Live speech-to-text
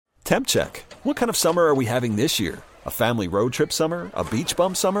Temp check. What kind of summer are we having this year? A family road trip summer? A beach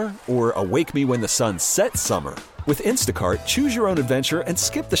bum summer? Or a wake me when the sun sets summer? With Instacart, choose your own adventure and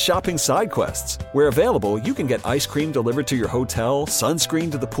skip the shopping side quests. Where available, you can get ice cream delivered to your hotel,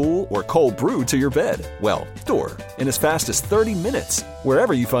 sunscreen to the pool, or cold brew to your bed. Well, door. In as fast as 30 minutes.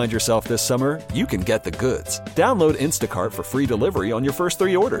 Wherever you find yourself this summer, you can get the goods. Download Instacart for free delivery on your first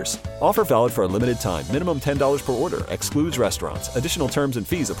 3 orders. Offer valid for a limited time. Minimum $10 per order. Excludes restaurants. Additional terms and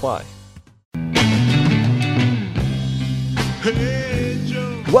fees apply.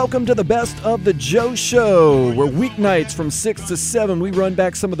 Welcome to the Best of the Joe Show, where weeknights from 6 to 7, we run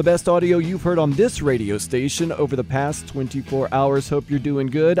back some of the best audio you've heard on this radio station over the past 24 hours. Hope you're doing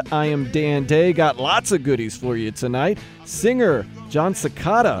good. I am Dan Day. Got lots of goodies for you tonight. Singer Jon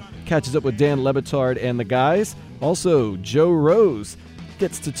Secada catches up with Dan Le Batard and the guys. Also, Joe Rose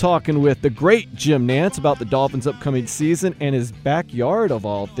gets to talking with the great Jim Nantz about the Dolphins' upcoming season and his backyard of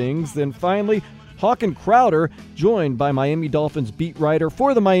all things. Then finally, Hawk and Crowder, joined by Miami Dolphins beat writer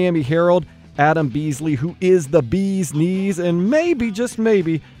for the Miami Herald, Adam Beasley, who is the bee's knees, and maybe, just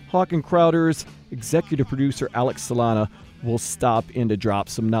maybe, Hawk and Crowder's executive producer, Alex Solana, will stop in to drop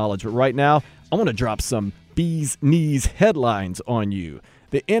some knowledge. But right now, I want to drop some bee's knees headlines on you.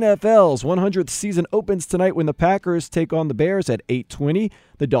 The NFL's 100th season opens tonight when the Packers take on the Bears at 8:20.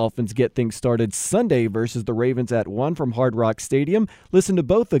 The Dolphins get things started Sunday versus the Ravens at 1 from Hard Rock Stadium. Listen to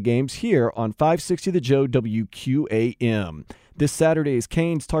both the games here on 560 The Joe WQAM. This Saturday's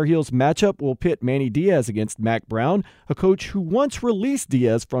Canes-Tar Heels matchup will pit Manny Diaz against Mac Brown, a coach who once released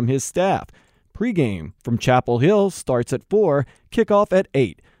Diaz from his staff. Pre-game from Chapel Hill starts at 4, kickoff at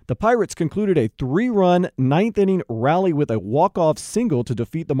 8. The Pirates concluded a 3-run, ninth-inning rally with a walk-off single to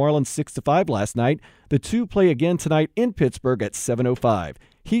defeat the Marlins 6-5 last night. The two play again tonight in Pittsburgh at 7:05.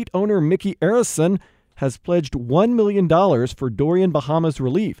 Heat owner Mickey Arison has pledged $1 million for Dorian Bahama's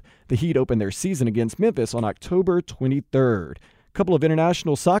relief. The Heat open their season against Memphis on October 23rd. A couple of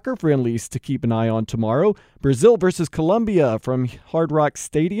international soccer friendlies to keep an eye on tomorrow. Brazil versus Colombia from Hard Rock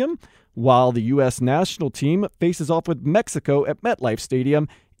Stadium, while the U.S. national team faces off with Mexico at MetLife Stadium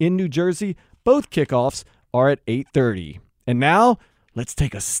in New Jersey. Both kickoffs are at 8:30. And now, let's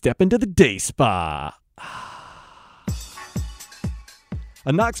take a step into the day spa.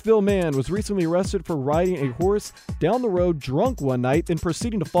 A Knoxville man was recently arrested for riding a horse down the road drunk one night, then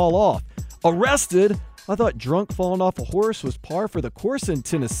proceeding to fall off. Arrested? I thought drunk falling off a horse was par for the course in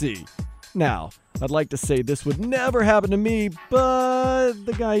Tennessee. Now, I'd like to say this would never happen to me, but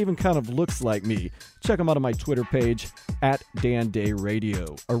the guy even kind of looks like me. Check him out on my Twitter page,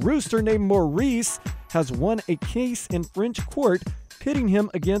 @DanDayRadio. A rooster named Maurice has won a case in French court, pitting him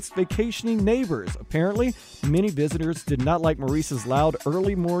against vacationing neighbors. Apparently, many visitors did not like Maurice's loud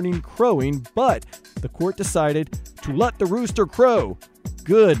early morning crowing, but the court decided to let the rooster crow.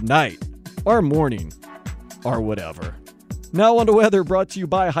 Good night, or morning, or whatever. Now on to weather, brought to you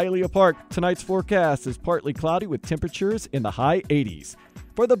by Hialeah Park. Tonight's forecast is partly cloudy with temperatures in the high 80s.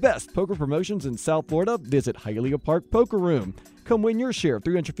 For the best poker promotions in South Florida, visit Hialeah Park Poker Room. Come win your share of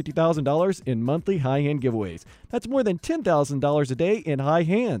 $350,000 in monthly high-hand giveaways. That's more than $10,000 a day in high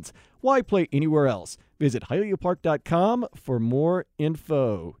hands. Why play anywhere else? Visit HialeahPark.com for more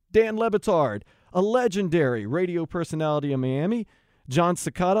info. Dan Le Batard, a legendary radio personality in Miami. Jon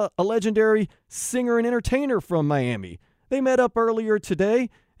Secada, a legendary singer and entertainer from Miami. They met up earlier today,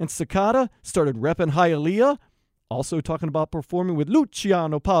 and Secada started repping Hialeah. Also talking about performing with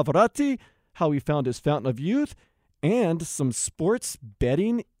Luciano Pavarotti, how he found his fountain of youth, and some sports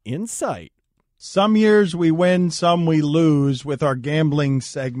betting insight. Some years we win, some we lose with our gambling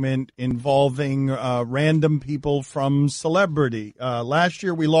segment involving random people from celebrity. Last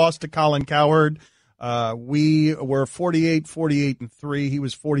year we lost to Colin Cowherd. We were 48-3. He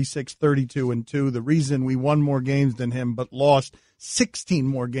was 46-32-2. The reason we won more games than him but lost 16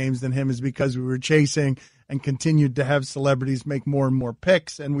 more games than him is because we were chasing and continued to have celebrities make more and more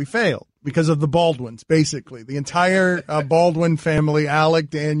picks, and we failed because of the Baldwins, basically. The entire Baldwin family, Alec,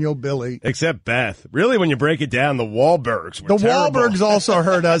 Daniel, Billy. Except Beth. Really, when you break it down, the Wahlbergs were terrible. Wahlbergs also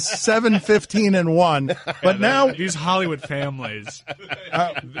hurt us, 7-15-1. But now these Hollywood families,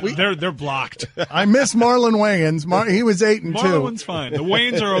 they're blocked. I miss Marlon Wayans. He was 8-2. Marlon's fine. The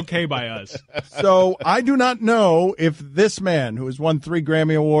Wayans are okay by us. So I do not know if this man, who has won 3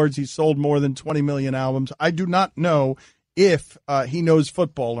 Grammy Awards, he's sold more than 20 million albums, I do not know if he knows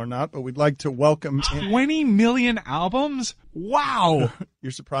football or not, but we'd like to welcome him. 20 million albums? Wow.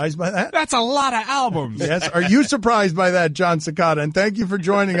 You're surprised by that? That's a lot of albums. Yes. Are you surprised by that, Jon Secada? And thank you for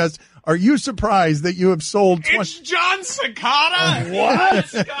joining us. Are you surprised that you have sold 20? It's Jon Secada?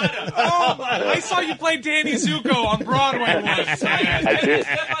 What? Oh, I saw you play Danny Zuko on Broadway once. I did.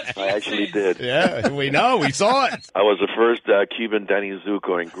 I actually did. Yeah, we know. We saw it. I was the first Cuban Danny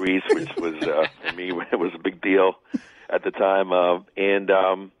Zuko in Greece, which was, for me, it was a big deal at the time.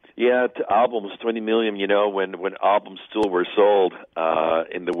 Albums, 20 million, when albums still were sold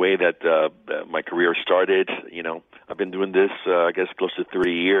in the way that my career started. I've been doing this, I guess, close to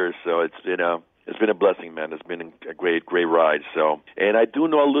 3 years, so it's been a blessing, man. It's been a great ride. So, and I do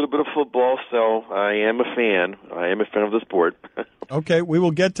know a little bit of football, so I am a fan. I am a fan of the sport. Okay, we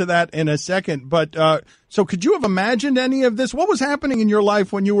will get to that in a second. But so could you have imagined any of this? What was happening in your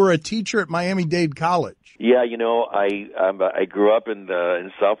life when you were a teacher at Miami-Dade College? Yeah, I grew up in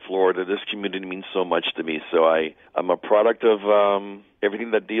South Florida. This community means so much to me. So I'm a product of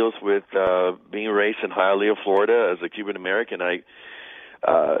everything that deals with being raised in Hialeah, Florida, as a Cuban American.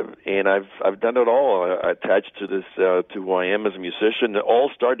 And I've done it all. I attached to this to who I am as a musician. It all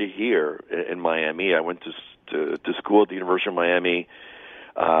started here in Miami. I went to school at the University of Miami.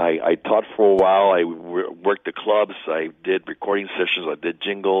 I taught for a while. I worked the clubs. I did recording sessions. I did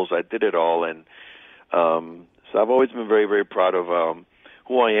jingles. I did it all. And so I've always been very, very proud of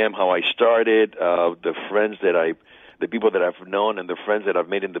who I am, how I started, the people that I've known, and the friends that I've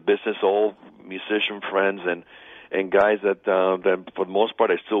made in the business, all musician friends and guys that for the most part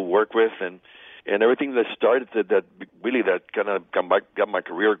I still work with, and everything that started that kind of got my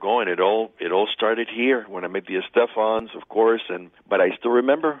career going. It all started here when I met the Estefans, of course, but I still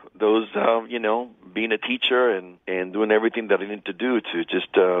remember those being a teacher and doing everything that I needed to do to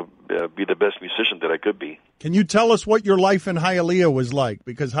just be the best musician that I could be. Can you tell us what your life in Hialeah was like?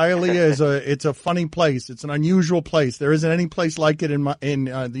 Because Hialeah it's a funny place. It's an unusual place. There isn't any place like it in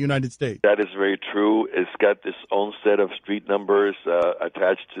the United States. That is very true. It's got its own set of street numbers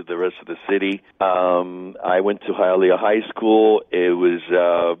attached to the rest of the city. I went to Hialeah High School. It was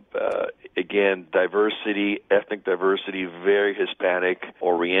again, diversity, ethnic diversity, very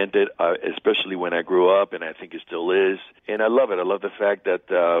Hispanic-oriented, especially when I grew up, and I think it still is. And I love it. I love the fact that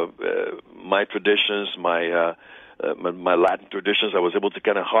my traditions, my Latin traditions, I was able to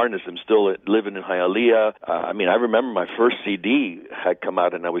kind of harness them still living in Hialeah. I remember my first CD had come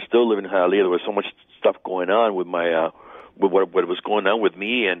out, and I was still living in Hialeah. There was so much stuff going on with my with what was going on with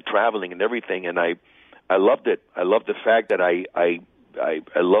me and traveling and everything, and I loved it. I loved the fact that I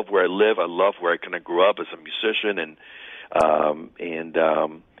love where I live. I love where I kind of grew up as a musician, and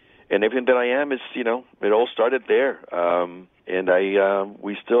everything that I am is, it all started there.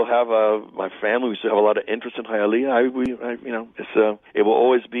 We still have my family. We still have a lot of interest in Hialeah. It will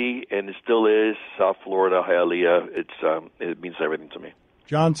always be, and it still is, South Florida, Hialeah. It means everything to me.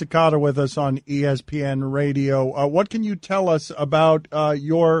 John Cicada with us on ESPN Radio. What can you tell us about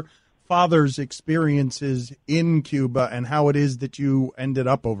your father's experiences in Cuba and how it is that you ended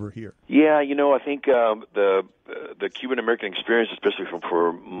up over here? Yeah, I think the Cuban American experience, especially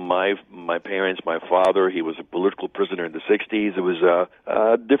for my parents, my father, he was a political prisoner in the 60s. It was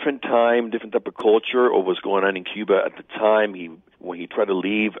a different time, different type of culture of what was going on in Cuba at the time. When he tried to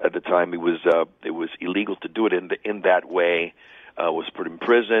leave at the time, it was illegal to do it in that way. Was put in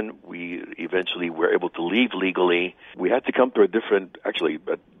prison. We eventually were able to leave legally. We had to come through a different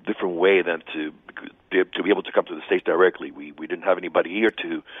way than to be able to come to the States directly. We didn't have anybody here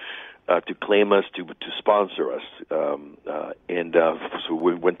to claim us, to sponsor us. So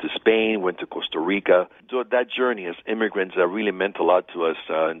we went to Spain, went to Costa Rica. So that journey as immigrants really meant a lot to us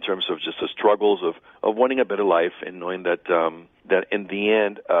in terms of just the struggles of wanting a better life and knowing that in the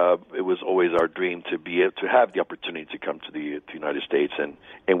end it was always our dream to be able to have the opportunity to come to the United States,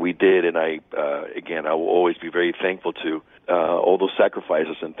 and we did. And I will always be very thankful to all those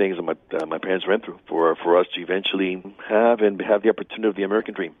sacrifices and things that my parents went through for us to eventually have the opportunity of the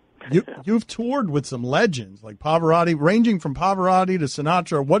American dream. You've toured with some legends like Pavarotti, ranging from Pavarotti to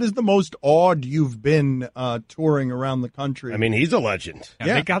Sinatra. What is the most awed you've been touring around the country? He's a legend.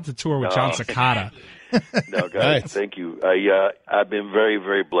 Yeah. They got to tour with John Cicada. No, guys, Thank you. I've been very,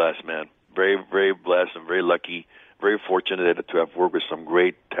 very blessed, man. Very, very blessed and very lucky, very fortunate to have worked with some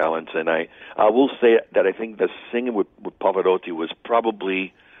great talents. And I will say that I think that singing with Pavarotti was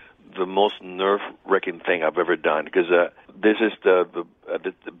probably the most nerve-wracking thing I've ever done, because this is the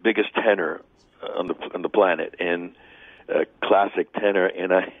biggest tenor on the planet, and classic tenor,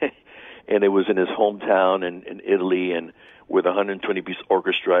 and it was in his hometown in Italy, and with a 120-piece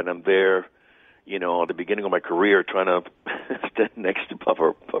orchestra, and I'm there, at the beginning of my career, trying to stand next to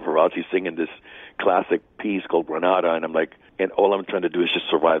Pavarotti singing this classic piece called Granada, and I'm like, and all I'm trying to do is just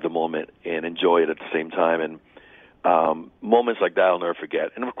survive the moment and enjoy it at the same time, and moments like that I'll never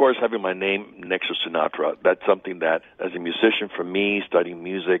forget. And of course, having my name next to Sinatra, that's something that, as a musician, for me, studying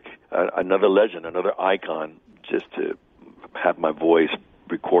music, another legend, another icon, just to have my voice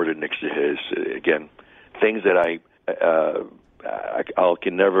recorded next to his. Again, things that I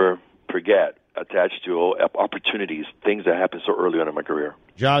can never forget, attached to opportunities, things that happened so early on in my career.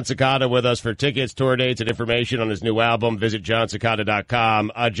 John Cicada with us. For tickets, tour dates, and information on his new album, visit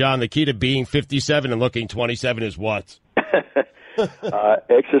johncicada.com. John, the key to being 57 and looking 27 is what?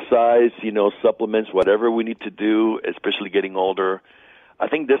 Exercise, supplements, whatever we need to do, especially getting older. I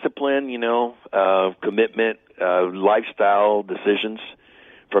think discipline, commitment, lifestyle decisions.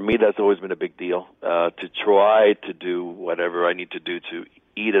 For me, that's always been a big deal, to try to do whatever I need to do to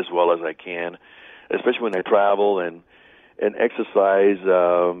eat as well as I can, especially when I travel, and exercise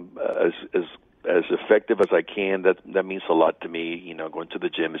as effective as I can. That means a lot to me, going to the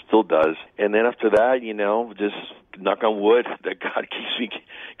gym. It still does. And then after that, just knock on wood that God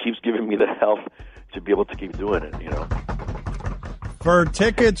keeps giving me the health to be able to keep doing it, For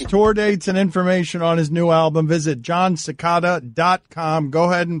tickets, tour dates, and information on his new album, visit johncicada.com. Go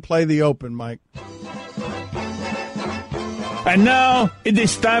ahead and play the open, Mike. And now it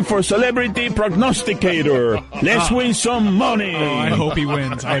is time for Celebrity Prognosticator. Let's win some money. Oh, I hope he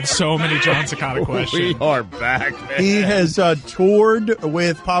wins. I have so many John Cicada questions. We are back, man. He has toured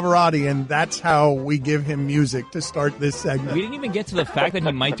with Pavarotti, and that's how we give him music to start this segment. We didn't even get to the fact that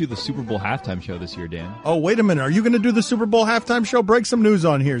he might do the Super Bowl halftime show this year, Dan. Oh, wait a minute. Are you going to do the Super Bowl halftime show? Break some news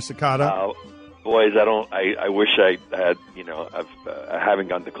on here, Cicada. Boys, I wish I had, I haven't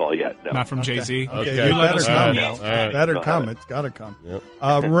gotten the call yet. No. Not from Jay-Z? Okay. You let us know now. Better come. It's got to come.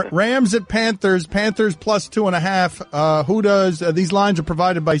 Yep. Rams at Panthers. Panthers plus 2.5. Who does, these lines are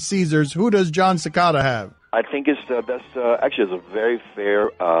provided by Caesars. Who does John Cicada have? I think that's actually is a very fair,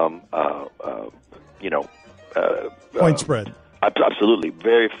 point spread. Absolutely,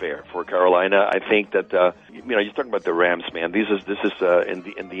 very fair for Carolina. I think that you're talking about the Rams, man. This is in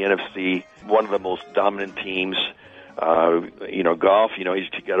the NFC, one of the most dominant teams. Goff, he's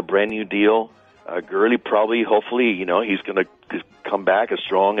got a brand new deal. Gurley probably, hopefully, he's going to come back as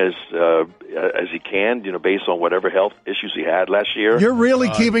strong as he can, based on whatever health issues he had last year. You're really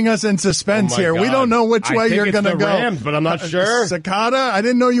keeping us in suspense here. God. We don't know which way you're going to go. Rams, but I'm not sure. Cicada, I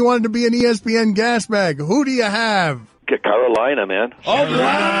didn't know you wanted to be an ESPN gas bag. Who do you have? Carolina, man. All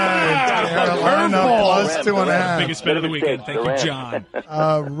right. Carolina plus 2.5. Biggest bet of the weekend. Thank you, John.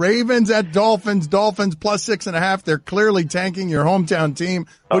 Ravens at Dolphins. Dolphins plus 6.5. They're clearly tanking your hometown team.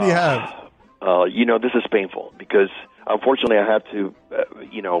 Who do you have? This is painful because unfortunately I have to,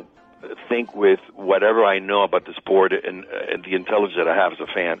 think with whatever I know about the sport and the intelligence that I have as a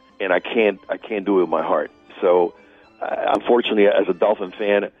fan, and I can't do it with my heart. So, unfortunately, as a Dolphin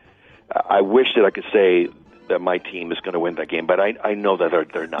fan, I wish that I could say that my team is going to win that game, but I know that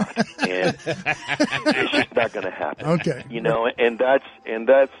they're not, and it's just not going to happen. Okay, and that's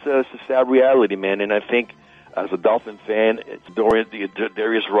a sad reality, man. And I think as a Dolphin fan, it's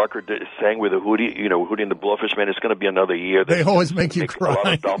Darius Rucker sang with the Hootie, Hootie and the Blowfish, man. It's going to be another year. They always make you cry. A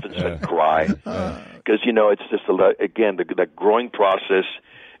lot of Dolphins fans cry because it's just the growing process,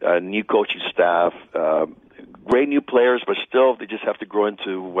 new coaching staff. Great new players, but still they just have to grow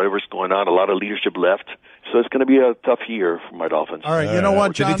into whatever's going on. A lot of leadership left. So it's going to be a tough year for my Dolphins. All right, you know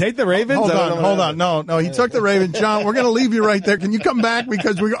what, John? Did he take the Ravens? Hold on. No, he took the Ravens. John, we're going to leave you right there. Can you come back?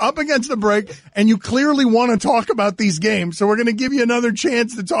 Because we're up against the break, and you clearly want to talk about these games. So we're going to give you another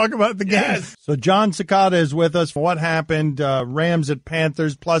chance to talk about the games. So John Cicada is with us. What happened? Rams at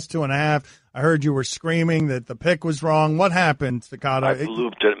Panthers plus 2.5. I heard you were screaming that the pick was wrong. What happened, Cicada? I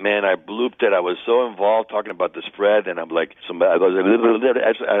blooped it, man. I blooped it. I was so involved talking about the spread, and I'm like, I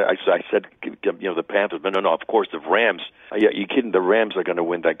said, the Panthers. But no, of course, the Rams. Yeah, you kidding? The Rams are going to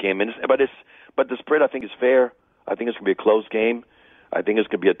win that game. But the spread, I think, is fair. I think it's going to be a close game. I think it's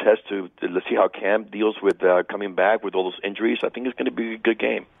going to be a test to let's see how Cam deals with coming back with all those injuries. I think it's going to be a good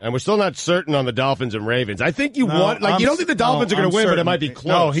game. And we're still not certain on the Dolphins and Ravens. I think you don't think the Dolphins are going to win, but it might be close.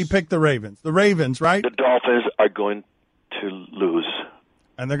 No, he picked the Ravens. The Ravens, right? The Dolphins are going to lose.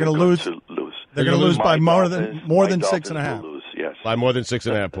 And they're going to lose. They're going to lose by more than 6.5. Lose, yes. By more than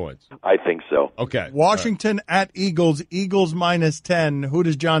 6.5 points. I think so. Okay. Washington at Eagles. Eagles minus 10. Who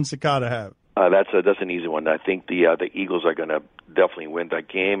does John Cicada have? That's an easy one. I think the Eagles are going to definitely win that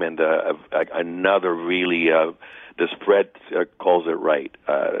game, and another really the spread calls it right.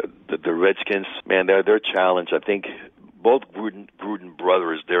 The Redskins, man, they're challenged. I think both Gruden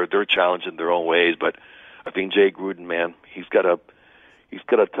brothers, they're challenged in their own ways, but I think Jay Gruden, man, he's got a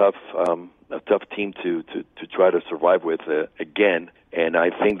tough team to try to survive with again, and I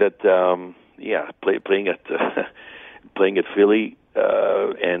think that playing at Philly.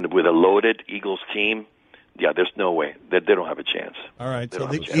 And with a loaded Eagles team, there's no way that they don't have a chance. All right, so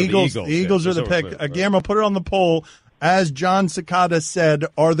the Eagles are the pick. Gamma, put it on the poll. As John Cicada said,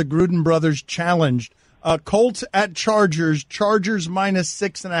 are the Gruden brothers challenged? Colts at Chargers. Chargers minus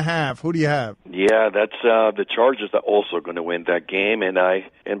 6.5. Who do you have? Yeah, that's the Chargers are also going to win that game, and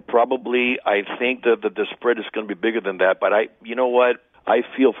probably I think that the spread is going to be bigger than that. But you know what? I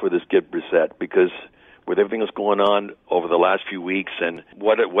feel for this kid Brissett because with everything that's going on over the last few weeks, and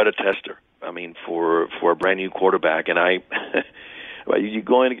what a tester. I mean, for a brand new quarterback, and they're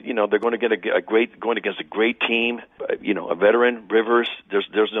going to get going against a great team, a veteran, Rivers.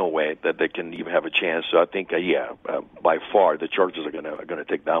 There's no way that they can even have a chance. So I think, by far the Chargers are going to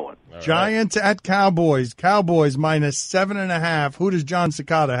take that one. All Giants at Cowboys. Cowboys minus 7.5. Who does John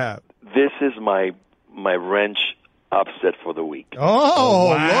Cicada have? This is my wrench upset for the week. Oh,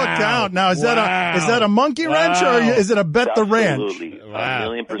 wow. Look out! Now is that a monkey wrench or is it a bet the ranch? Absolutely, wow.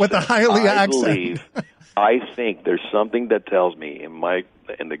 1,000,000%. With a highly accent. Believe, I think there's something that tells me in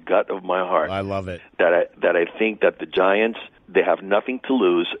the gut of my heart. I love it. That I think that the Giants, they have nothing to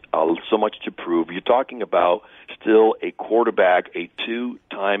lose, so much to prove. You're talking about still a quarterback, a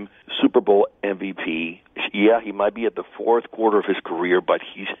 2-time Super Bowl MVP. Yeah, he might be at the fourth quarter of his career, but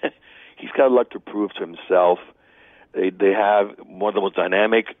he's got a lot to prove to himself. They have one of the most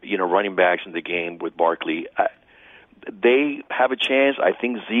dynamic, running backs in the game with Barkley. They have a chance. I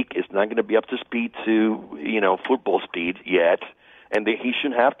think Zeke is not going to be up to speed to, football speed yet. And he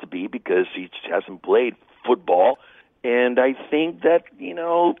shouldn't have to be because he hasn't played football. And I think that,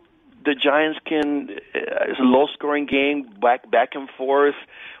 the Giants can, it's a low-scoring game, back and forth.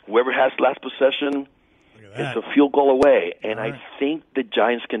 Whoever has last possession, it's a field goal away. And I think the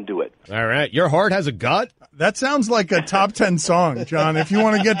Giants can do it. All right. Your heart has a gut? That sounds like a top 10 song, John. If you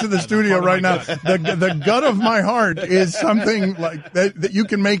want to get to the studio right now, the gut of my heart is something like that you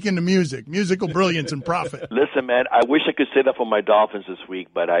can make into musical brilliance and profit. Listen, man, I wish I could say that for my Dolphins this week,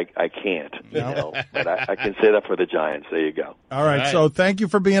 but I can't. But I can say that for the Giants. There you go. All right. So thank you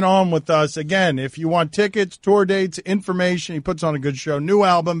for being on with us. Again, if you want tickets, tour dates, information, he puts on a good show. New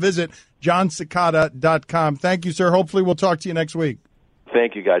album, visit johncicada.com. Thank you, sir. Hopefully we'll talk to you next week.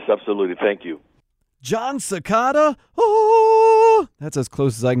 Thank you, guys. Absolutely. Thank you. John Cicada, oh, that's as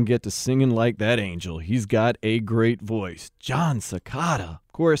close as I can get to singing like that angel. He's got a great voice. John Cicada.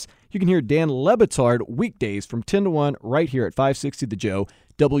 Of course, you can hear Dan Le Batard weekdays from 10 to 1 right here at 560 The Joe,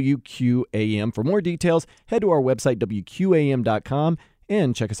 WQAM. For more details, head to our website, WQAM.com,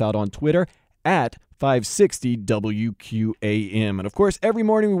 and check us out on Twitter at 560 WQAM. And of course, every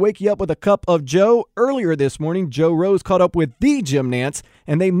morning we wake you up with a cup of Joe. Earlier this morning, Joe Rose caught up with the Jim Nantz,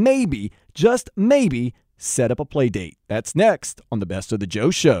 and they maybe, just maybe, set up a play date. That's next on the Best of the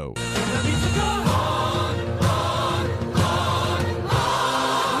Joe Show.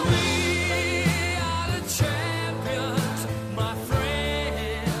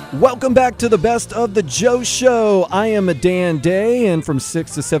 Welcome back to the Best of the Joe Show. I am Dan Day, and from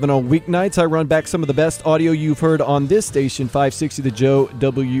 6 to 7 on weeknights, I run back some of the best audio you've heard on this station, 560 The Joe,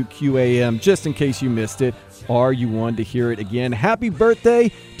 WQAM, just in case you missed it or you wanted to hear it again. Happy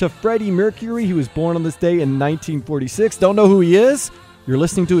birthday to Freddie Mercury. He was born on this day in 1946. Don't know who he is? You're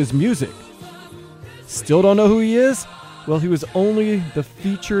listening to his music. Still don't know who he is? Well, he was only the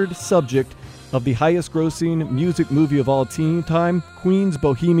featured subject of the highest-grossing music movie of all time, Queen's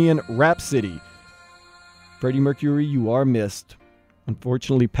Bohemian Rhapsody. Freddie Mercury, you are missed.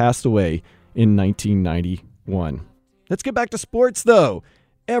 Unfortunately passed away in 1991. Let's get back to sports, though.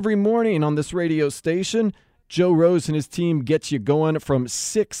 Every morning on this radio station, Joe Rose and his team gets you going from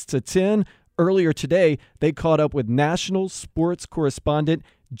 6 to 10. Earlier today, they caught up with national sports correspondent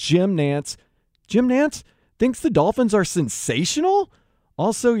Jim Nantz. Jim Nantz thinks the Dolphins are sensational?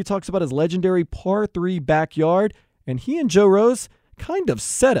 Also, he talks about his legendary par 3 backyard, and he and Joe Rose kind of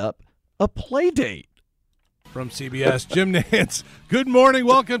set up a play date. From CBS, Jim Nantz. Good morning.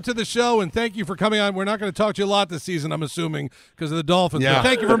 Welcome to the show, and thank you for coming on. We're not going to talk to you a lot this season, I'm assuming, because of the Dolphins. Yeah. But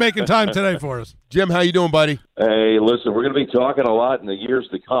thank you for making time today for us. Jim, how you doing, buddy? Hey, listen, we're going to be talking a lot in the years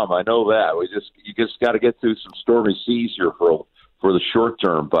to come. I know that. You just got to get through some stormy seas here for the short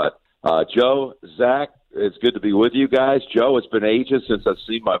term. But Joe, Zach, it's good to be with you guys. Joe, it's been ages since I've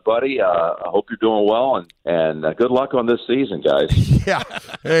seen my buddy. I hope you're doing well, and good luck on this season, guys. Yeah.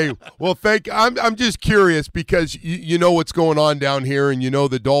 Hey, well, I'm just curious because you know what's going on down here, and you know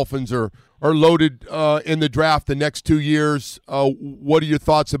the Dolphins are loaded in the draft the next 2 years. What are your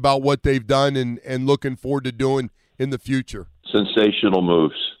thoughts about what they've done and looking forward to doing in the future? Sensational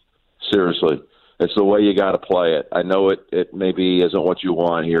moves. Seriously. It's the way you got to play it. I know it maybe isn't what you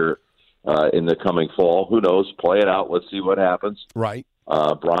want here in the coming fall. Who knows? Play it out. Let's see what happens. Right.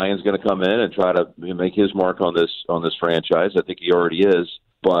 Brian's going to come in and try to make his mark on this franchise. I think he already is.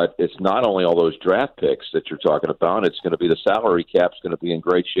 But it's not only all those draft picks that you're talking about. It's going to be the salary cap's going to be in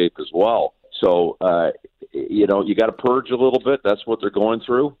great shape as well. So, you got to purge a little bit. That's what they're going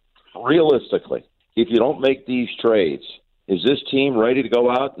through. Realistically, if you don't make these trades, is this team ready to go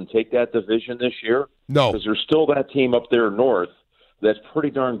out and take that division this year? No. Because there's still that team up there north that's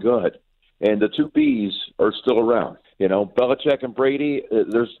pretty darn good. And the two Bs are still around. Belichick and Brady,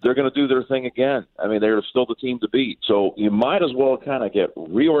 they're going to do their thing again. I mean, they're still the team to beat. So you might as well kind of get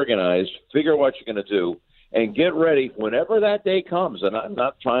reorganized, figure out what you're going to do, and get ready whenever that day comes. And I'm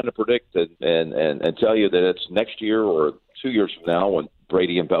not trying to predict it and tell you that it's next year or 2 years from now when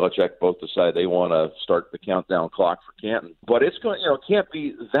Brady and Belichick both decide they want to start the countdown clock for Canton. But it's going, it can't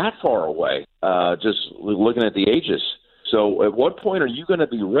be that far away, just looking at the ages. So at what point are you going to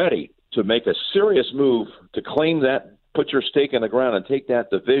be ready to make a serious move to claim that, put your stake in the ground and take that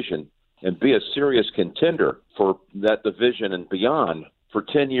division and be a serious contender for that division and beyond for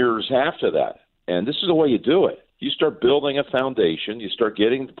 10 years after that? And this is the way you do it. You start building a foundation. You start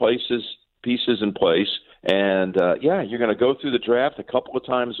getting pieces in place. And, you're going to go through the draft a couple of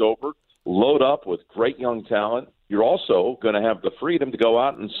times over, load up with great young talent. You're also going to have the freedom to go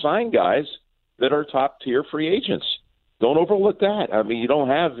out and sign guys that are top-tier free agents. Don't overlook that. I mean, you don't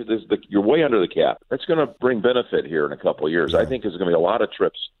have this. You're way under the cap. That's going to bring benefit here in a couple of years. I think there's going to be a lot of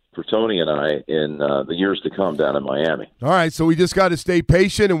trips for Tony and I in the years to come down in Miami. All right, so we just got to stay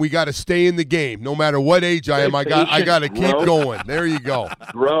patient and we got to stay in the game. No matter what age I am, I got to keep going. There you go.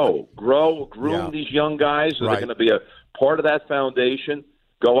 Groom these young guys that are going to be a part of that foundation.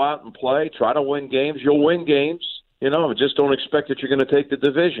 Go out and play. Try to win games. You'll win games. Just don't expect that you're going to take the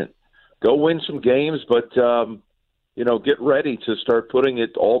division. Go win some games, but get ready to start putting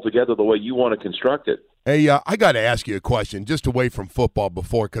it all together the way you want to construct it. Hey, I got to ask you a question just away from football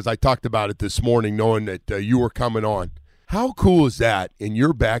before, because I talked about it this morning knowing that you were coming on. How cool is that in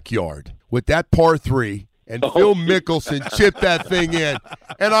your backyard with that par 3 and Phil Mickelson chipped that thing in?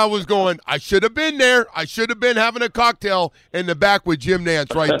 And I was going, I should have been there. I should have been having a cocktail in the back with Jim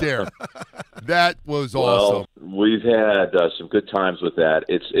Nantz right there. That was awesome. We've had some good times with that.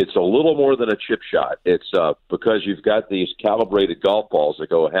 It's a little more than a chip shot. It's because you've got these calibrated golf balls that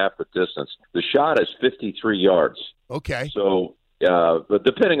go half the distance. The shot is 53 yards. Okay. So, but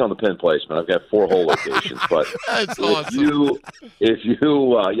depending on the pin placement, I've got 4 hole locations. But that's awesome.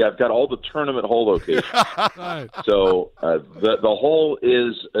 I've got all the tournament hole locations. Right. So the hole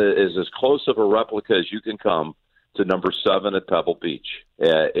is as close of a replica as you can come to number 7 at Pebble Beach.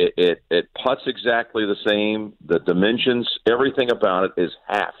 It putts exactly the same. The dimensions, everything about it is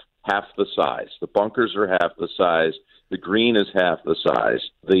half the size. The bunkers are half the size. The green is half the size.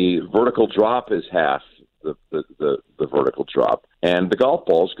 The vertical drop is half the vertical drop. And the golf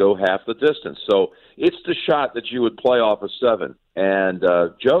balls go half the distance. So it's the shot that you would play off a 7. And,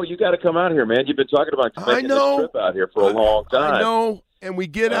 Joe, you got to come out here, man. You've been talking about making this trip out here for a long time. I know. And we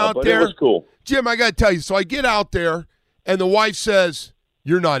get out but there. It was cool. Jim, I got to tell you, so I get out there, and the wife says,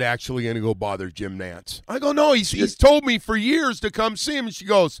 you're not actually going to go bother Jim Nantz. I go, no, he's told me for years to come see him. And she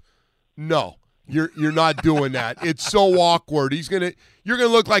goes, no, you're not doing that. It's so awkward. You're gonna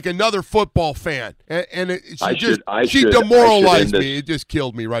look like another football fan. And she demoralized me. It just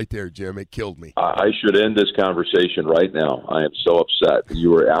killed me right there, Jim. It killed me. I should end this conversation right now. I am so upset. You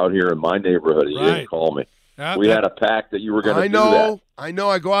were out here in my neighborhood and you didn't call me. We had a pact that you were going to do that. I know.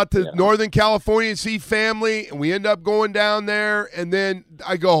 I go out to Northern California and see family, and we end up going down there, and then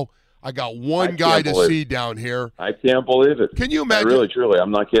I got one guy to see down here. I can't believe it. Can you imagine? Really, truly,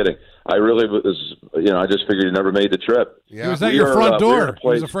 I'm not kidding. I really was, I just figured you never made the trip. Yeah. He was at your front door. He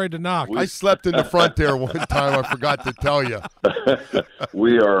was afraid to knock. I slept in the front there one time. I forgot to tell you.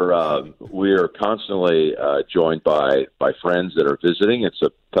 We are constantly joined by friends that are visiting.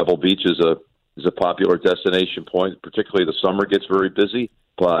 Pebble Beach is a popular destination point. Particularly the summer gets very busy.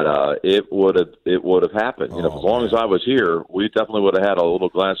 But it would have happened. As long as I was here, we definitely would have had a little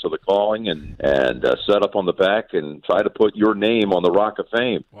glass of the calling and set up on the back and try to put your name on the Rock of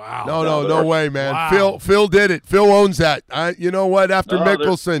Fame. Wow! No way, man. Wow. Phil did it. Phil owns that. You know what? After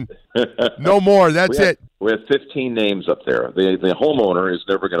Mickelson, no more. That's it. We have 15 names up there. The homeowner is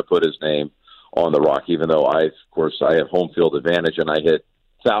never going to put his name on the Rock, even though I have home field advantage and I hit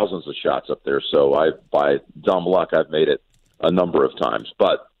thousands of shots up there. So by dumb luck, I've made it a number of times,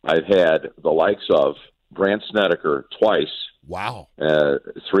 but I've had the likes of Brandt Snedeker twice. Wow.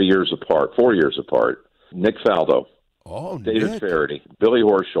 4 years apart. Nick Faldo. Oh, David Faraday, Billy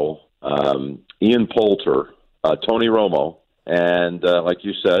Horschel, Ian Poulter, Tony Romo, and like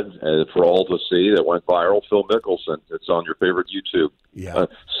you said, for all to see that went viral, Phil Mickelson. It's on your favorite YouTube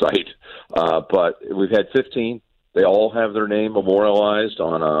site. But we've had 15. They all have their name memorialized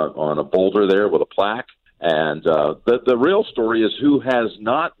on a boulder there with a plaque. And the real story is who has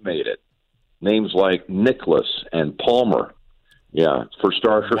not made it. Names like Nicholas and Palmer. Yeah, for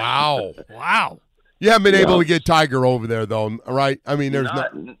starters. Wow. You haven't been able to get Tiger over there, though, right? I mean, there's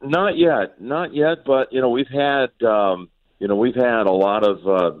not yet. But we've had a lot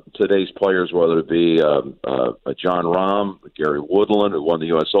of today's players, whether it be John Rahm, Gary Woodland, who won the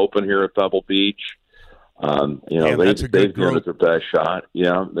U.S. Open here at Pebble Beach. They've given it their best shot.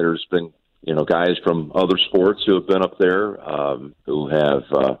 Yeah, there's been guys from other sports who have been up there who have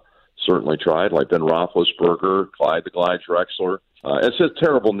certainly tried, like Ben Roethlisberger, Clyde the Glide Drexler. It's a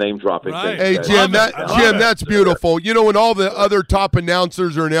terrible name-dropping thing. Hey, Jim, that's beautiful. When all the other top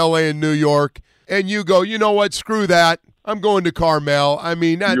announcers are in L.A. and New York, and you go, you know what, screw that. I'm going to Carmel. I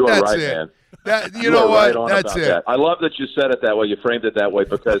mean, that's right, it. Man. You know what? Right that's it. That. I love that you said it that way. You framed it that way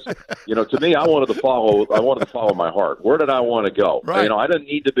because, to me, I wanted to follow my heart. Where did I want to go? Right. I didn't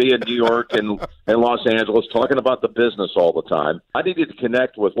need to be in New York and Los Angeles talking about the business all the time. I needed to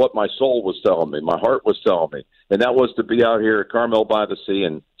connect with what my soul was telling me, my heart was telling me, and that was to be out here at Carmel by the Sea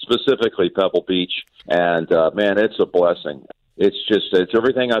and specifically Pebble Beach. And, man, it's a blessing. It's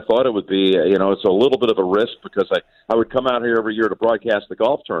everything I thought it would be. It's a little bit of a risk because I would come out here every year to broadcast the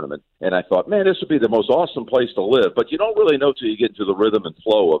golf tournament, and I thought, man, this would be the most awesome place to live. But you don't really know till you get into the rhythm and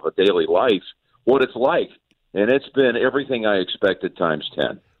flow of a daily life what it's like. And it's been everything I expected times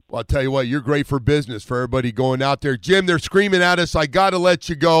 10. Well, I'll tell you what, you're great for business for everybody going out there. Jim, they're screaming at us. I got to let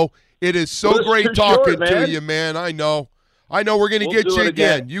you go. It is so great talking to you, man. I know. We're going to get you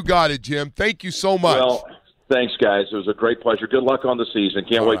again. You got it, Jim. Thank you so much. Well, thanks, guys. It was a great pleasure. Good luck on the season.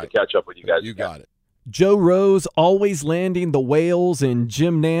 Can't wait to catch up with you guys. You got it. Joe Rose always landing the whales, and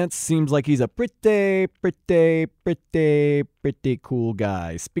Jim Nantz seems like he's a pretty cool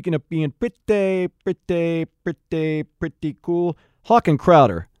guy. Speaking of being pretty cool, Hawk and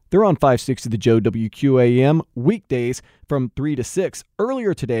Crowder, they're on 560 The Joe WQAM weekdays from 3 to 6.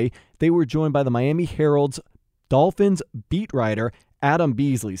 Earlier today, they were joined by the Miami Herald's Dolphins beat writer, Adam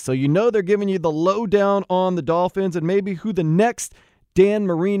Beasley. So they're giving you the lowdown on the Dolphins and maybe who the next Dan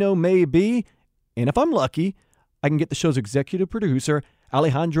Marino may be. And if I'm lucky, I can get the show's executive producer,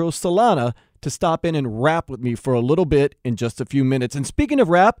 Alejandro Solana, to stop in and rap with me for a little bit in just a few minutes. And speaking of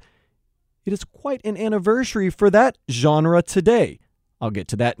rap, it is quite an anniversary for that genre today. I'll get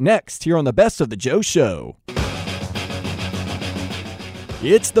to that next here on the Best of the Joe Show.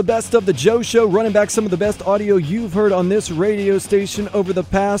 It's the Best of the Joe Show, running back some of the best audio you've heard on this radio station over the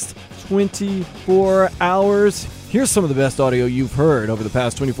past 24 hours. Here's some of the best audio you've heard over the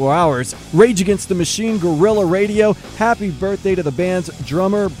past 24 hours. Rage Against the Machine, Guerrilla Radio. Happy birthday to the band's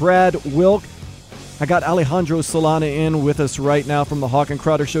drummer, Brad Wilk. I got Alejandro Solana in with us right now from the Hawk and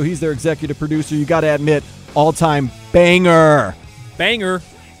Crowder Show. He's their executive producer. You got to admit, all-time banger. Banger.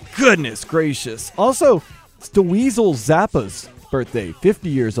 Goodness gracious. Also, it's DeWeasel Zappa's birthday, 50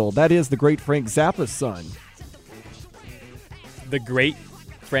 years old. That is the great Frank Zappa's son. The great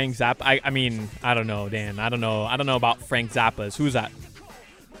Frank Zappa. I mean, I don't know, Dan. I don't know about Frank Zappa's. Who's that?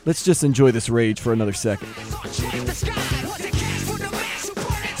 Let's just enjoy this rage for another second.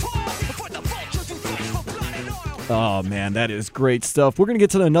 Oh, man, that is great stuff. We're going to get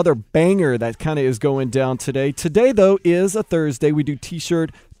to another banger that kind of is going down today. Today, though, is a Thursday. We do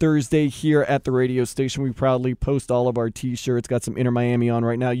T-shirt Thursday here at the radio station. We proudly post all of our T-shirts. Got some Inter Miami on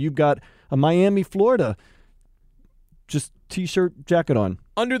right now. You've got a Miami, Florida, just T-shirt jacket on.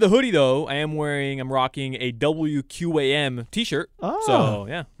 Under the hoodie, though, I'm rocking a WQAM T-shirt. Oh. So,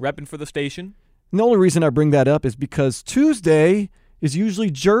 yeah, repping for the station. And the only reason I bring that up is because Tuesday is usually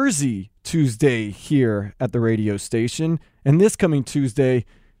Jersey Tuesday here at the radio station. And this coming Tuesday,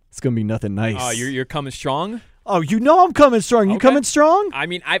 it's going to be nothing nice. Oh, you're coming strong? Oh, I'm coming strong. You coming strong? I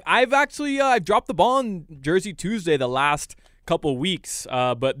mean, I've actually I've dropped the ball on Jersey Tuesday the last couple weeks.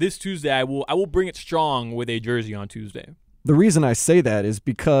 But this Tuesday, I will bring it strong with a jersey on Tuesday. The reason I say that is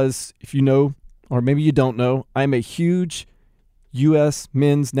because if you know, or maybe you don't know, I'm a huge U.S.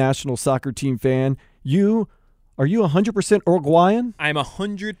 men's national soccer team fan. Are you 100% Uruguayan? I'm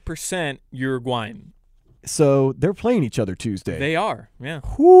 100% Uruguayan. So they're playing each other Tuesday. They are, yeah.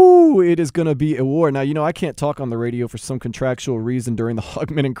 Whoo, it is going to be a war. Now, I can't talk on the radio for some contractual reason during the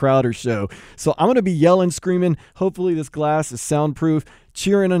Hogman and Crowder show. So I'm going to be yelling, screaming. Hopefully this glass is soundproof,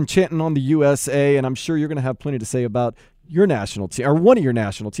 cheering and chanting on the USA. And I'm sure you're going to have plenty to say about your national team, or one of your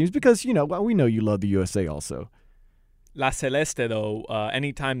national teams, because, we know you love the USA also. La Celeste, though,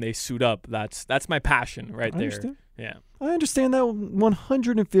 anytime they suit up, that's my passion right there. Understand. Yeah. I understand that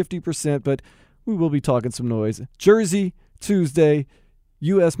 150%, but we will be talking some noise. Jersey, Tuesday,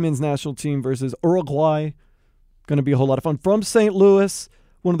 U.S. men's national team versus Uruguay. Going to be a whole lot of fun. From St. Louis,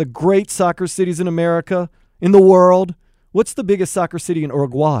 one of the great soccer cities in America, in the world. What's the biggest soccer city in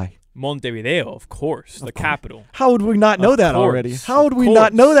Uruguay? Montevideo, of course, the capital. How would we not know that already? How would we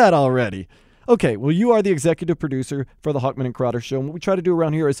not know that already? Okay, well, you are the executive producer for the Hochman and Crowder Show, and what we try to do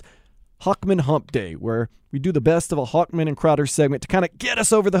around here is Hochman Hump Day, where we do the best of a Hochman and Crowder segment to kind of get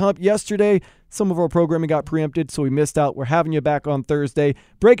us over the hump. Yesterday, some of our programming got preempted, so we missed out. We're having you back on Thursday.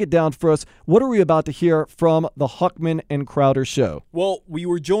 Break it down for us. What are we about to hear from the Hochman and Crowder Show? Well, we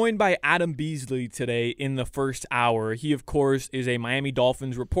were joined by Adam Beasley today in the first hour. He, of course, is a Miami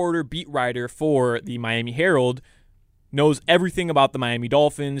Dolphins reporter, beat writer for the Miami Herald, knows everything about the Miami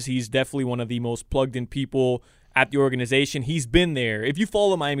Dolphins. He's definitely one of the most plugged-in people at the organization. He's been there. If you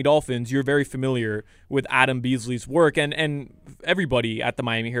follow Miami Dolphins, you're very familiar with Adam Beasley's work, and everybody at the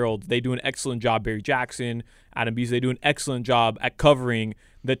Miami Herald, they do an excellent job. Barry Jackson, Adam Beasley, they do an excellent job at covering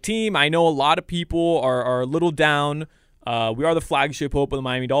the team. I know a lot of people are a little down. We are the flagship hope of the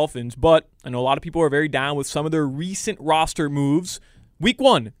Miami Dolphins, but I know a lot of people are very down with some of their recent roster moves. Week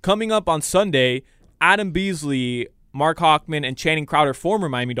 1, coming up on Sunday, Adam Beasley, Mark Hochman, and Channing Crowder, former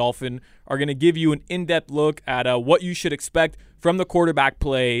Miami Dolphin, are going to give you an in-depth look at what you should expect from the quarterback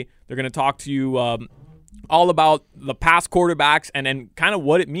play. They're going to talk to you all about the past quarterbacks and kind of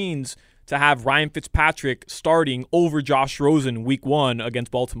what it means to have Ryan Fitzpatrick starting over Josh Rosen Week 1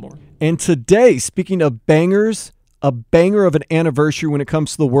 against Baltimore. And today, speaking of bangers, a banger of an anniversary when it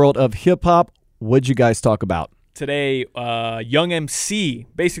comes to the world of hip-hop, what'd you guys talk about? Today, Young MC,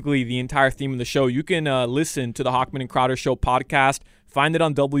 basically the entire theme of the show. You can listen to the Hochman and Crowder Show podcast. Find it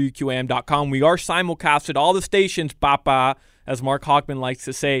on WQAM.com. We are simulcasted all the stations, Papa, as Mark Hochman likes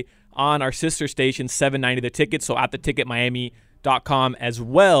to say, on our sister station, 790 The Ticket, so at theticketmiami.com as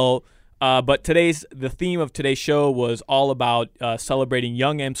well. But the theme of today's show was all about celebrating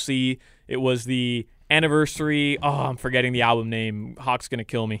Young MC. It was the anniversary. Oh, I'm forgetting the album name. Hawk's going to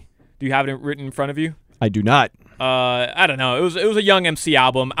kill me. Do you have it written in front of you? I do not. I don't know. It was a Young MC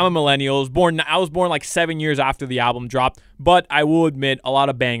album. I'm a millennial. I was born like 7 years after the album dropped, but I will admit a lot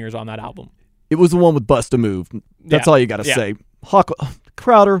of bangers on that album. It was the one with Bust a Move. That's all you got to say.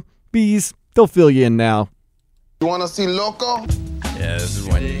 Crowder, Bees, they'll fill you in now. You want to see Loco? Yeah, this is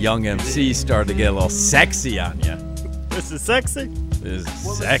when Young MC started to get a little sexy on you. This is sexy? This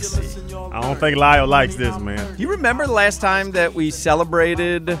is sexy. I don't think Lyle likes this, man. Do you remember the last time that we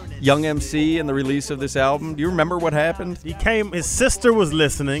celebrated Young MC and the release of this album? Do you remember what happened? His sister was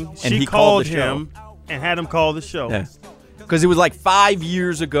listening. And she called him and had him call the show. Yeah. Because it was like 5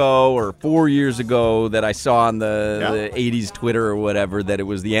 years ago or 4 years ago that I saw on the 80s Twitter or whatever that it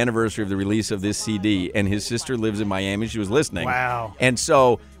was the anniversary of the release of this CD, and his sister lives in Miami. She was listening. Wow. And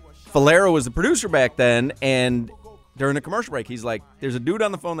so Falero was the producer back then, and during a commercial break, he's like, there's a dude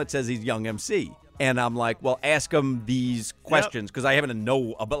on the phone that says he's Young MC. And I'm like, well, ask him these questions because I happen to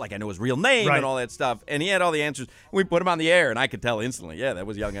know about, like, I know his real name and all that stuff. And he had all the answers. We put him on the air, and I could tell instantly, yeah, that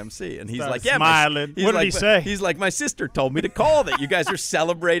was Young MC. And he's like, yeah, smiling. What did he say? He's like, my sister told me to call that you guys are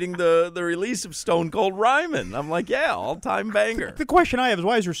celebrating the release of Stone Cold Ryman. I'm like, yeah, all-time banger. The question I have is,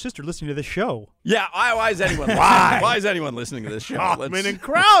 why is your sister listening to this show? Yeah, why is anyone listening? Why is anyone listening to this show? Hochman and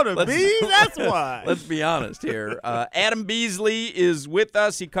Crowder, Bees, that's why. Let's be honest here. Adam Beasley is with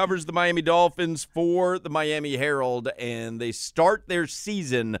us. He covers the Miami Dolphins for the Miami Herald, and they start their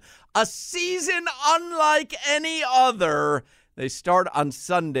season, a season unlike any other. They start on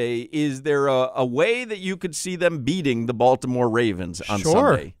Sunday. Is there a way that you could see them beating the Baltimore Ravens on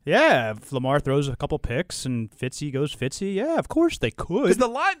Sunday? Yeah, if Lamar throws a couple picks and Fitzy goes Fitzy, yeah, of course they could. Because the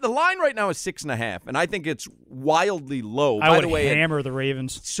line right now is 6.5, and I think it's wildly low. I would hammer the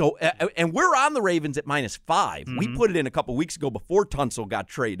Ravens. So, and we're on the Ravens at -5. Mm-hmm. We put it in a couple weeks ago before Tunsil got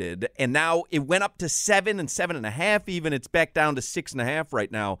traded, and now it went up to 7 and 7.5 even. It's back down to 6.5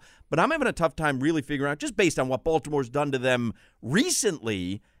 right now. But I'm having a tough time really figuring out, just based on what Baltimore's done to them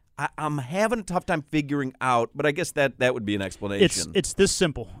recently, I'm having a tough time figuring out, but I guess that would be an explanation. It's this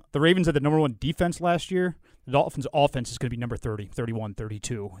simple. The Ravens had the number 1 defense last year. The Dolphins' offense is going to be number 30, 31,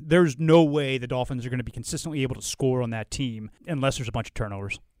 32. There's no way the Dolphins are going to be consistently able to score on that team unless there's a bunch of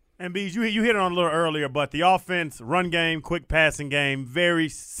turnovers. And, Bees, you hit it on a little earlier, but the offense, run game, quick passing game, very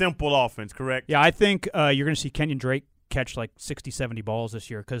simple offense, correct? Yeah, I think you're going to see Kenyon Drake catch like 60, 70 balls this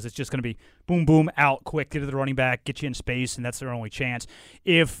year because it's just going to be boom, boom, out, quick, get to the running back, get you in space, and that's their only chance.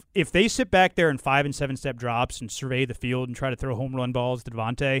 If they sit back there in 5- and 7-step drops and survey the field and try to throw home run balls to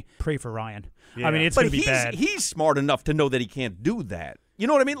Devontae, pray for Ryan. Yeah. I mean, it's going to be bad. He's smart enough to know that he can't do that. You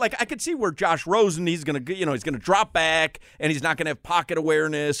know what I mean? Like, I could see where Josh Rosen, he's going to drop back and he's not going to have pocket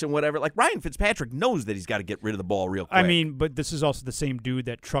awareness and whatever. Like, Ryan Fitzpatrick knows that he's got to get rid of the ball real quick. I mean, but this is also the same dude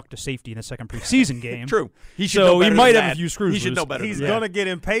that trucked a safety in the second preseason game. True. He might have a few screws He should loose. know better. He's than going to get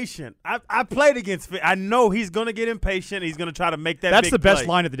impatient. I played against I know he's going to get impatient. He's going to try to make that That's big the best play.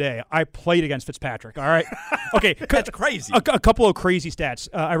 line of the day. I played against Fitzpatrick. All right. Okay. That's crazy. A couple of crazy stats.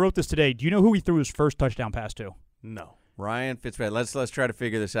 I wrote this today. Do you know who he threw his first touchdown pass to? No. Ryan Fitzpatrick. Let's try to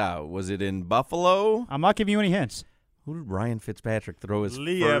figure this out. Was it in Buffalo? I'm not giving you any hints. Who did Ryan Fitzpatrick throw his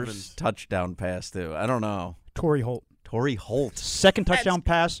Lee first Evans. touchdown pass to? I don't know. Torrey Holt. Torrey Holt. Second touchdown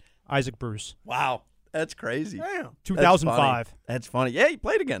pass, Isaac Bruce. Wow. That's crazy. Damn. 2005. That's funny. Yeah, he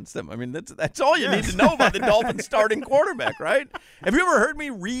played against them. I mean, that's all you need to know about the Dolphins starting quarterback, right? Have you ever heard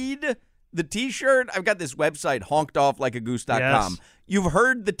me read the T-shirt? I've got this website, honkedofflikeagoose.com. Yes. You've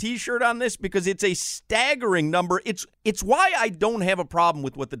heard the T-shirt on this because it's a staggering number. It's why I don't have a problem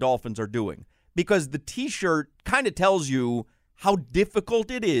with what the Dolphins are doing, because the T-shirt kind of tells you how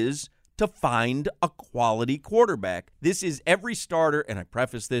difficult it is to find a quality quarterback. This is every starter, and I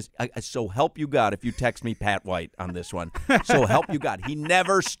preface this, so help you God if you text me Pat White on this one. So help you God. He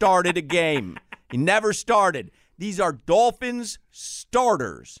never started a game. He never started. These are Dolphins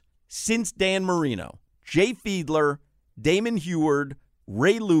starters since Dan Marino. Jay Fiedler, Damon Heward,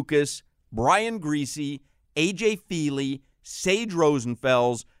 Ray Lucas, Brian Greasy, A.J. Feely, Sage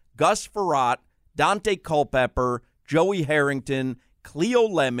Rosenfels, Gus Frerotte, Dante Culpepper, Joey Harrington, Cleo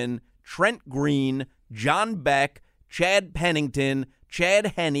Lemon, Trent Green, John Beck, Chad Pennington,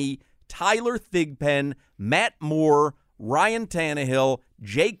 Chad Henne, Tyler Thigpen, Matt Moore, Ryan Tannehill,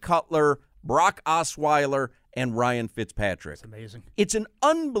 Jay Cutler, Brock Osweiler, and Ryan Fitzpatrick. That's amazing. It's an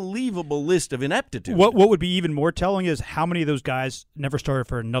unbelievable list of ineptitude. What would be even more telling is how many of those guys never started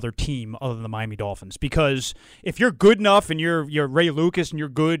for another team other than the Miami Dolphins. Because if you're good enough and you're Ray Lucas and you're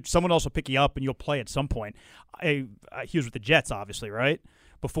good, someone else will pick you up and you'll play at some point. He was with the Jets, obviously, right?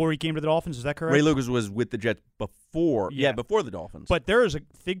 Before he came to the Dolphins, is that correct? Ray Lucas was with the Jets before. Yeah, before the Dolphins. But there is a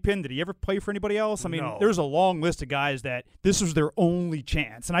Thigpen. Did he ever play for anybody else? I mean, No. there's a long list of guys that this was their only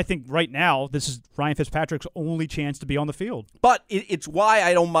chance. And I think right now, this is Ryan Fitzpatrick's only chance to be on the field. But it's why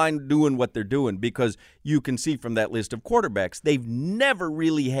I don't mind doing what they're doing, because you can see from that list of quarterbacks, they've never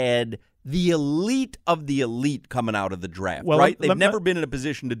really had the elite of the elite coming out of the draft, right? They've never been in a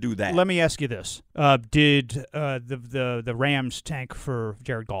position to do that. Let me ask you this. Did the Rams tank for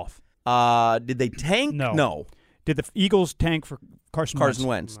Jared Goff? Did they tank? No. Did the Eagles tank for Carson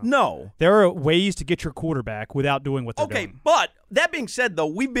Wentz? No. There are ways to get your quarterback without doing what they're doing. Okay, but that being said, though,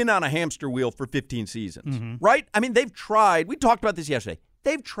 we've been on a hamster wheel for 15 seasons, right? I mean, they've tried. We talked about this yesterday.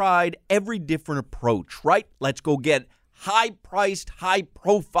 They've tried every different approach, right? Let's go get high-priced,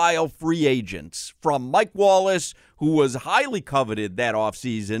 high-profile free agents, from Mike Wallace, who was highly coveted that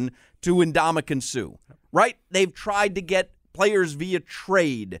offseason, to Ndamukong Suh, right? They've tried to get players via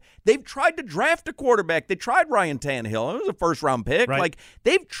trade. They've tried to draft a quarterback. They tried Ryan Tannehill. It was a first-round pick. Right. Like,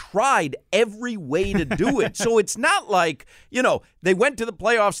 they've tried every way to do it. So it's not like, they went to the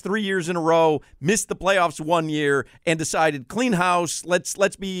playoffs 3 years in a row, missed the playoffs 1 year, and decided, clean house,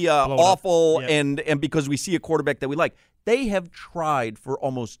 let's be awful, and because we see a quarterback that we like. They have tried for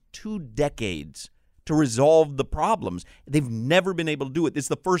almost 2 decades to resolve the problems. They've never been able to do it. This is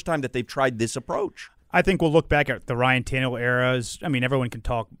the first time that they've tried this approach. I think we'll look back at the Ryan Tannehill eras. I mean, everyone can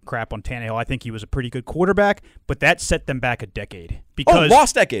talk crap on Tannehill. I think he was a pretty good quarterback, but that set them back a decade.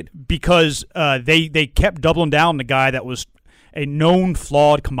 Lost decade. Because they kept doubling down on the guy that was a known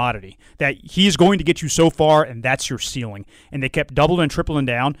flawed commodity, that he's going to get you so far, and that's your ceiling. And they kept doubling and tripling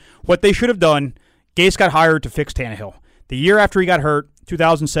down. What they should have done, Gase got hired to fix Tannehill. The year after he got hurt,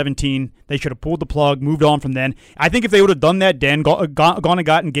 2017, they should have pulled the plug, moved on from then. I think if they would have done that, gone and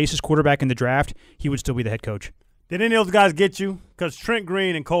gotten Gase's quarterback in the draft, he would still be the head coach. Did any of those guys get you? Because Trent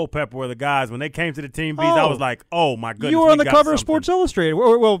Green and Culpepper were the guys. When they came to the team, I was like, oh, my goodness. You were on the cover of Sports Illustrated.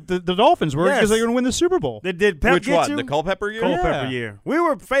 Well, the Dolphins were, because Yes. they were going to win the Super Bowl. Did Pep Which get one? you? The Culpepper year? Culpepper year. We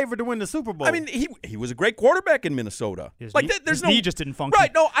were favored to win the Super Bowl. I mean, he was a great quarterback in Minnesota. His There's knee just didn't function.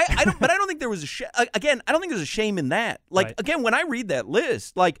 Right? No, I don't. But I don't think there was again. I don't think there's a shame in that. Again, when I read that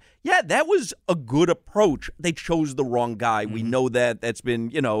list, that was a good approach. They chose the wrong guy. We know that. That's been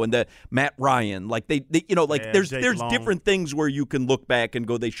and the Matt Ryan. There's Jake Long. different things where you can look back and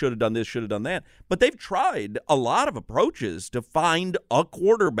go, they should have done this, should have done that. But they've tried a lot of approaches to find a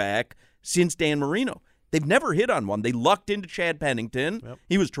quarterback since Dan Marino. They've never hit on one. They lucked into Chad Pennington. Yep.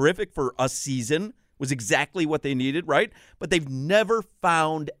 He was terrific for a season, was exactly what they needed, right? But they've never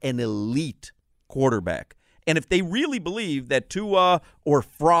found an elite quarterback. And if they really believe that Tua or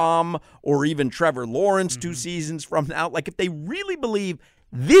Fromm or even Trevor Lawrence 2 seasons from now, like if they really believe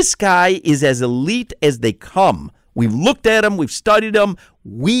this guy is as elite as they come, we've looked at him, we've studied him,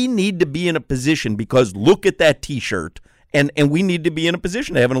 we need to be in a position because look at that T-shirt, and we need to be in a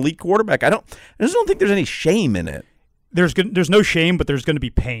position to have an elite quarterback. I just don't think there's any shame in it. There's no shame, but there's going to be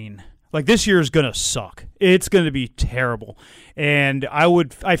pain. Like, this year is going to suck. It's going to be terrible. And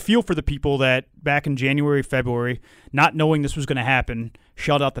I feel for the people that back in January, February, not knowing this was going to happen,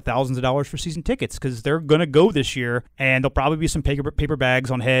 shelled out the thousands of dollars for season tickets because they're going to go this year, and there'll probably be some paper bags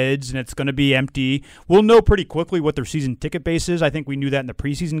on heads, and it's going to be empty. We'll know pretty quickly what their season ticket base is. I think we knew that in the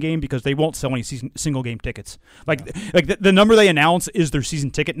preseason game because they won't sell any single game tickets. Like the number they announce is their season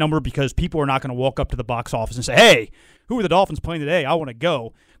ticket number because people are not going to walk up to the box office and say, hey, who are the Dolphins playing today? I want to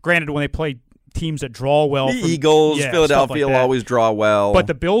go. Granted, when they play teams that draw well. The Eagles, Philadelphia will always draw well. But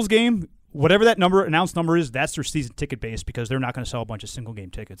the Bills game, whatever that announced number is, that's their season ticket base because they're not going to sell a bunch of single game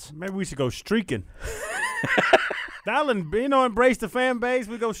tickets. Maybe we should go streaking. Darling, embrace the fan base.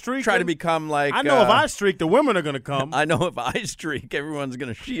 We go streaking. Try to become like. I know if I streak, the women are going to come. I know if I streak, everyone's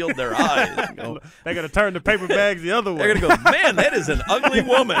going to shield their eyes. They're going to turn the paper bags the other way. They're going to go, man, that is an ugly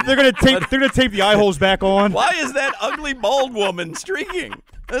woman. They're going to tape the eye holes back on. Why is that ugly bald woman streaking?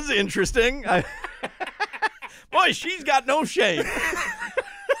 That's interesting. Boy, she's got no shame.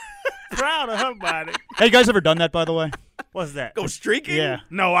 Proud of her body. Hey, you guys ever done that, by the way? What's that? Go streaking? Yeah.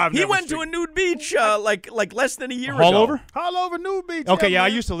 No, I've never. He went to a nude beach like less than a year ago. All over nude beach. Okay, yeah, I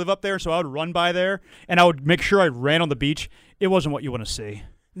man. used to live up there, so I would run by there, and I would make sure I ran on the beach. It wasn't what you want to see.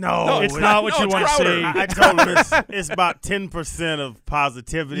 No, it's not what you want to see. I told him it's about 10% of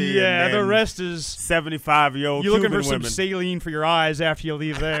positivity. Yeah, the rest is 75-year-old. You're looking for women. some saline for your eyes after you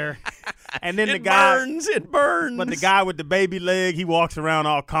leave there. And then it the guy burns. But the guy with the baby leg, he walks around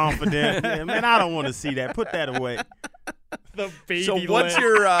all confident. Yeah, man, I don't want to see that. Put that away. The baby so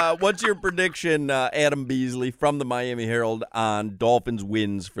what's your prediction, Adam Beasley from the Miami Herald, on Dolphins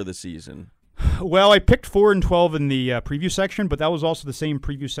wins for the season? Well, I picked 4-12 in the preview section, but that was also the same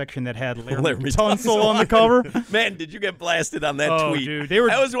preview section that had Larry Tunsil on the cover. Man, did you get blasted on that tweet? Dude,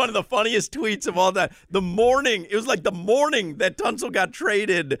 that was one of the funniest tweets of all time. It was like the morning that Tunsil got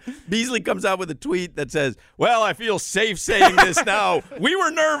traded, Beasley comes out with a tweet that says, well, I feel safe saying this now. We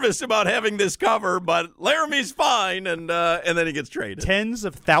were nervous about having this cover, but Laramie's fine, and then he gets traded. Tens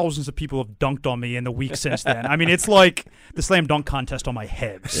of thousands of people have dunked on me in the week since then. I mean, it's like the slam dunk contest on my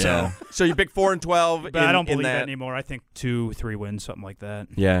head. So you picked 4-12. But I don't believe that anymore. I think 2-3 wins, something like that.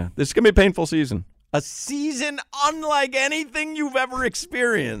 Yeah, this is gonna be a painful season. A season unlike anything you've ever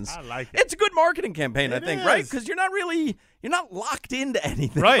experienced. I like it. It's a good marketing campaign, I think, right? Because you're not locked into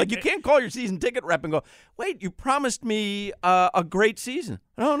anything. Right. Like you can't call your season ticket rep and go, wait, you promised me a great season.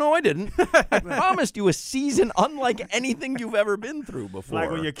 No, I didn't. I promised you a season unlike anything you've ever been through before.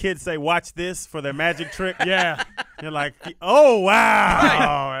 Like when your kids say, watch this for their magic trick. Yeah. You're like, oh, wow. Right.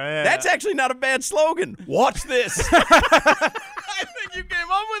 Oh, yeah. That's actually not a bad slogan. Watch this. I think you came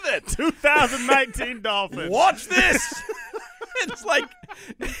up with it. 2019 Dolphins. Watch this. It's like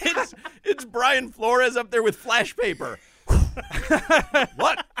it's Brian Flores up there with flash paper.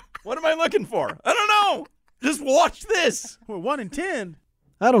 What? What am I looking for? I don't know. Just watch this. We're 1-10.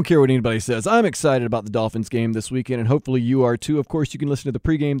 I don't care what anybody says. I'm excited about the Dolphins game this weekend, and hopefully you are too. Of course, you can listen to the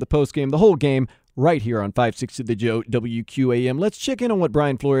pregame, the postgame, the whole game right here on 560 The Joe WQAM. Let's check in on what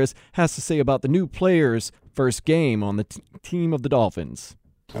Brian Flores has to say about the new players' first game on the team of the Dolphins.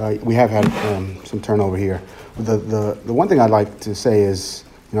 We have had some turnover here. The one thing I'd like to say is,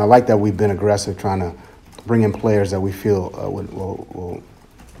 I like that we've been aggressive trying to bring in players that we feel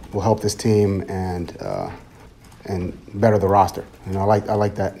will help this team and better the roster. I like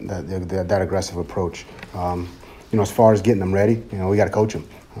that aggressive approach. As far as getting them ready, we got to coach them.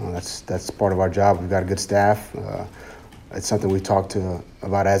 That's part of our job. We've got a good staff. It's something we talked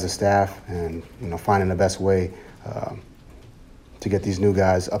about as a staff, and finding the best way to get these new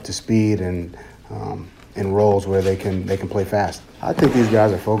guys up to speed and in roles where they can play fast. I think these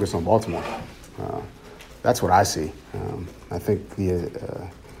guys are focused on Baltimore. That's what I see. I think the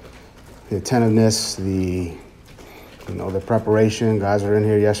attentiveness, the preparation. Guys were in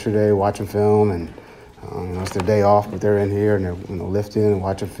here yesterday watching film, and it's their day off, but they're in here and they're lifting and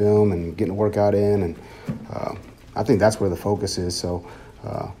watching film and getting a workout in, and I think that's where the focus is. So,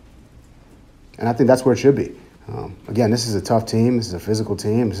 and I think that's where it should be. Again, this is a tough team. This is a physical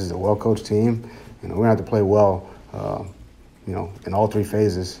team. This is a well-coached team. We're gonna have to play well, in all three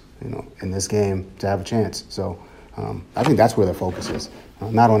phases, in this game to have a chance. So, I think that's where the focus is.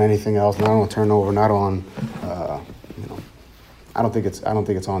 Not on anything else. Not on turnover. Not on, I don't think it's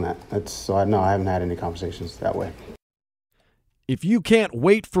on that. I haven't had any conversations that way. If you can't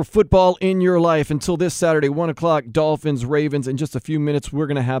wait for football in your life until this Saturday, 1 o'clock, Dolphins, Ravens, in just a few minutes, we're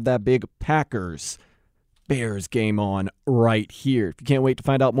going to have that big Packers-Bears game on right here. If you can't wait to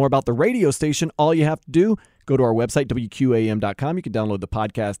find out more about the radio station, all you have to do, go to our website, WQAM.com. You can download the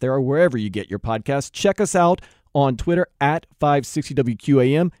podcast there or wherever you get your podcasts. Check us out on Twitter at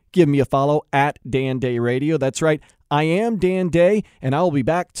 560WQAM. Give me a follow at Dan Day Radio. That's right, I am Dan Day, and I will be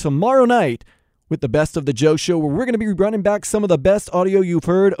back tomorrow night with the Best of the Joe Show, where we're going to be running back some of the best audio you've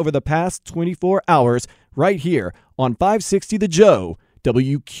heard over the past 24 hours right here on 560 The Joe,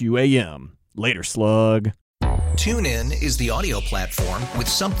 WQAM. Later, slug. TuneIn is the audio platform with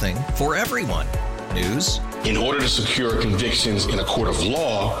something for everyone. News. In order to secure convictions in a court of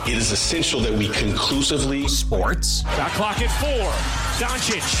law, it is essential that we conclusively. Sports. Got clock at 4.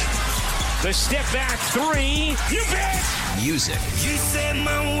 Doncic. The step back 3. You bet. Music. You set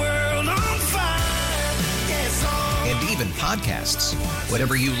my world on fire. Yes, and even podcasts.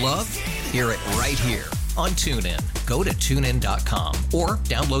 Whatever you love, hear it right here on TuneIn. Go to TuneIn.com or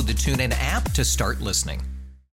download the TuneIn app to start listening.